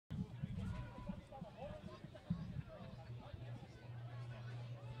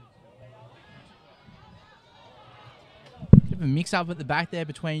of a mix-up at the back there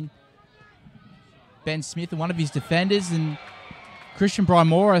between Ben Smith and one of his defenders, and Christian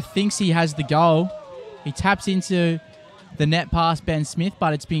Brymora thinks he has the goal. He taps into the net past Ben Smith,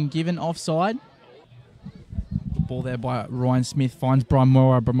 but it's been given offside. The ball there by Ryan Smith finds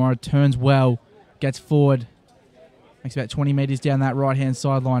Brymora. Brymora turns well, gets forward, makes about 20 metres down that right-hand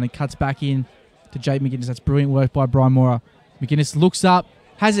sideline and cuts back in to Jake McGuinness. That's brilliant work by Brymora. McGuinness looks up,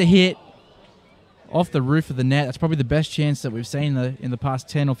 has a hit off the roof of the net. That's probably the best chance that we've seen in the past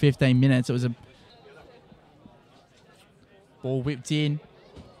 10 or 15 minutes. It was a ball whipped in.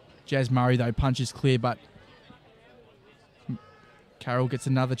 Jazz Murray, though, punches clear, but Carroll gets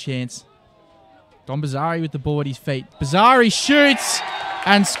another chance. Don Bazzari with the ball at his feet. Bazzari shoots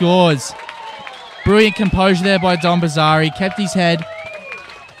and scores. Brilliant composure there by Don Bazzari. Kept his head.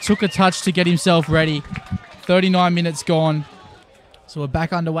 Took a touch to get himself ready. 39 minutes gone. So we're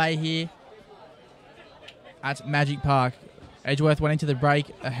back underway here at Magic Park. Edgeworth went into the break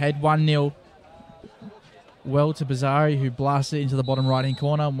ahead 1-0. Well to Bazzari, who blasted into the bottom right-hand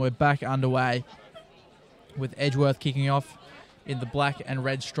corner. And we're back underway with Edgeworth kicking off in the black and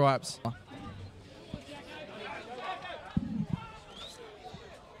red stripes.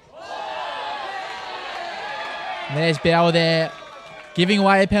 There's Bauer there, giving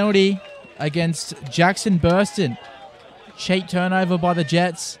away a penalty against Jackson Burston. Cheap turnover by the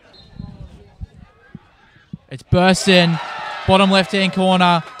Jets. It's Burston, bottom left-hand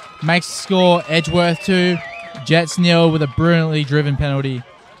corner, makes the score. Edgeworth 2, Jets 0 with a brilliantly driven penalty.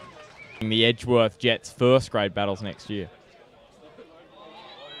 The Edgeworth Jets first grade battles next year.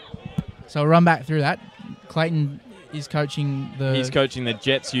 So we'll run back through that. Clayton is coaching the... He's coaching the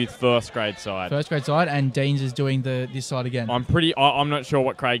Jets youth first grade side. First grade side, and Deans is doing this side again. I'm not sure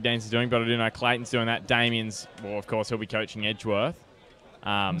what Craig Deans is doing, but I do know Clayton's doing that. Damien's, well, of course, he'll be coaching Edgeworth.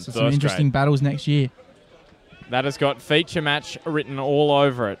 So some interesting battles next year. That has got feature match written all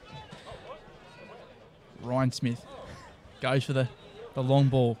over it. Ryan Smith goes for the long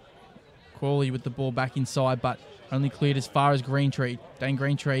ball. Crawley with the ball back inside, but only cleared as far as Greentree. Dane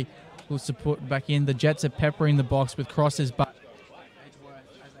Greentree will support back in. The Jets are peppering the box with crosses, but Edgeworth,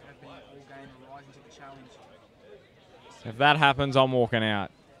 as they have been all game, are rising to the challenge. If that happens, I'm walking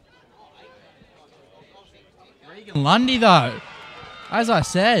out. Regan Lundy, though, as I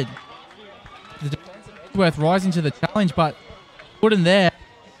said, the defense of Edgeworth rising to the challenge, but put in there.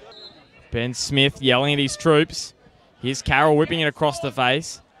 Ben Smith yelling at his troops. Here's Carroll whipping it across the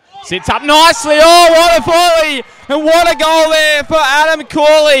face. Sits up nicely. Oh, what a volley! And what a goal there for Adam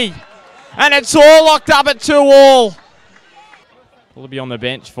Corley. And it's all locked up at 2-2. Will be on the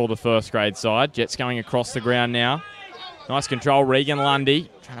bench for the first grade side. Jets going across the ground now. Nice control, Regan Lundy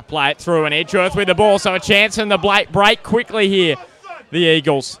trying to play it through, and Edgeworth with the ball, so a chance in the break quickly here. The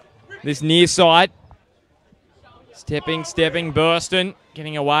Eagles. This near side. Stepping, Burston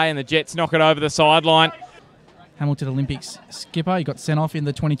getting away, and the Jets knock it over the sideline. Hamilton Olympics skipper. He got sent off in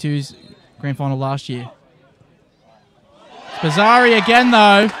the 22s grand final last year. Bazzari again,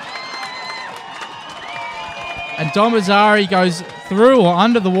 though. And Don Bazzari goes through or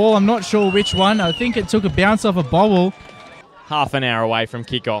under the wall. I'm not sure which one. I think it took a bounce off a bobble. Half an hour away from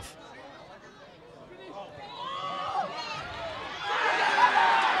kickoff.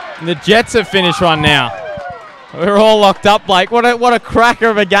 And the Jets have finished one now. We're all locked up, Blake. What a cracker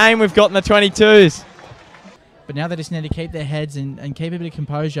of a game we've got in the 22s. But now they just need to keep their heads and keep a bit of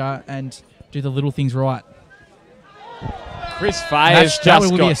composure and do the little things right. Chris Fayers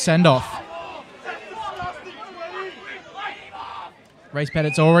just will be a send-off. Race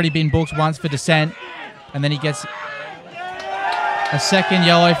Pettit's already been booked once for dissent, and then he gets a second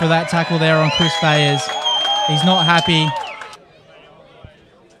yellow for that tackle there on Chris Fayers. He's not happy.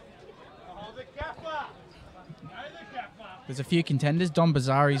 There's a few contenders. Don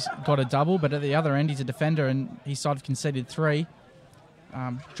Bazzari's got a double, but at the other end, he's a defender, and his side have conceded 3.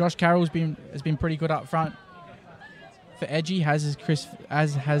 Josh Carroll has been pretty good up front for Edgy, as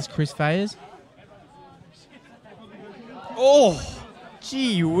has Chris Fayers. Oh,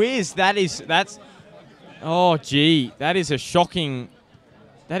 gee whiz! That is a shocking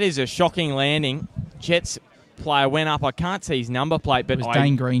landing. Jets player went up. I can't see his number plate, but it was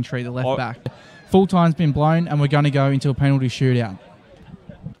Dane Greentree, the left back. Full time's been blown, and we're going to go into a penalty shootout.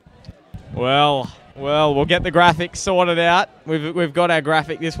 Well, we'll get the graphics sorted out. We've got our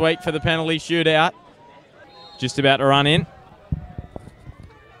graphic this week for the penalty shootout. Just about to run in.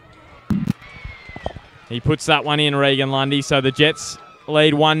 He puts that one in, Regan Lundy, so the Jets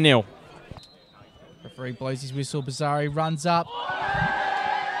lead 1-0. Referee blows his whistle. Bazzari runs up,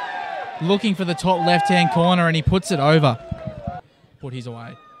 looking for the top left-hand corner, and he puts it over. Put his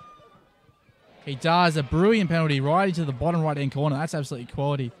away. He does a brilliant penalty right into the bottom right-hand corner. That's absolutely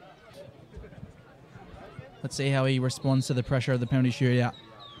quality. Let's see how he responds to the pressure of the penalty shootout.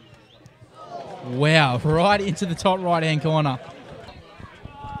 Wow, right into the top right-hand corner.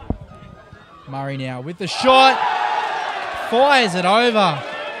 Murray now with the shot. Fires it over.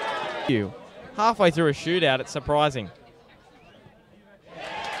 Halfway through a shootout, it's surprising.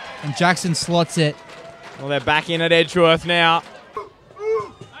 And Jackson slots it. Well, they're back in at Edgeworth now.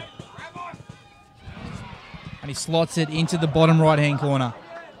 And he slots it into the bottom right-hand corner.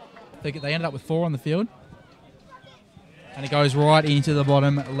 They ended up with 4 on the field. And it goes right into the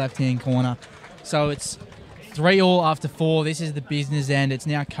bottom left-hand corner. So it's 3-all after 4. This is the business end. It's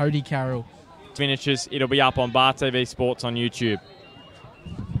now Cody Carroll. Finishes. It'll be up on Bar TV Sports on YouTube.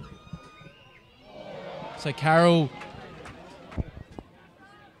 So Carroll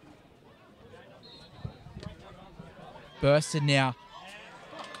bursted now.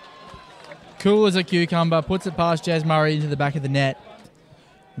 Cool as a cucumber. Puts it past Jazz Murray into the back of the net.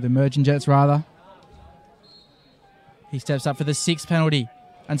 The Emerging Jets, rather. He steps up for the 6th penalty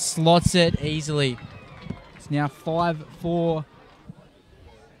and slots it easily. It's now 5-4.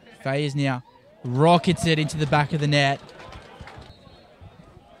 Fayers now rockets it into the back of the net.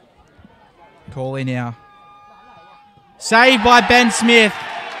 Corley now. Saved by Ben Smith.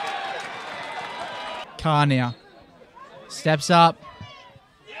 Carr now. Steps up.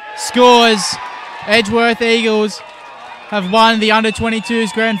 Scores. Edgeworth Eagles have won the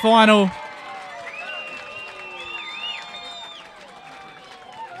under-22s grand final.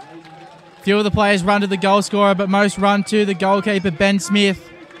 Few of the players run to the goal scorer, but most run to the goalkeeper, Ben Smith.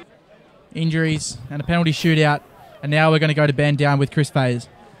 Injuries and a penalty shootout. And now we're going to go to Ben down with Chris Fayers.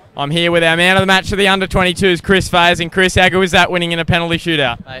 I'm here with our man of the match for the under-22s, Chris Fayers. And Chris, how good was that winning in a penalty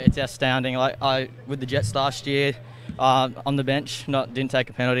shootout? It's astounding. With the Jets last year, on the bench, didn't take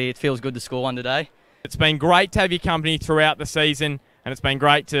a penalty. It feels good to score one today. It's been great to have your company throughout the season, and it's been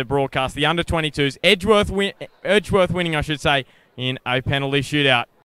great to broadcast the under-22s. Edgeworth winning, I should say, in a penalty shootout.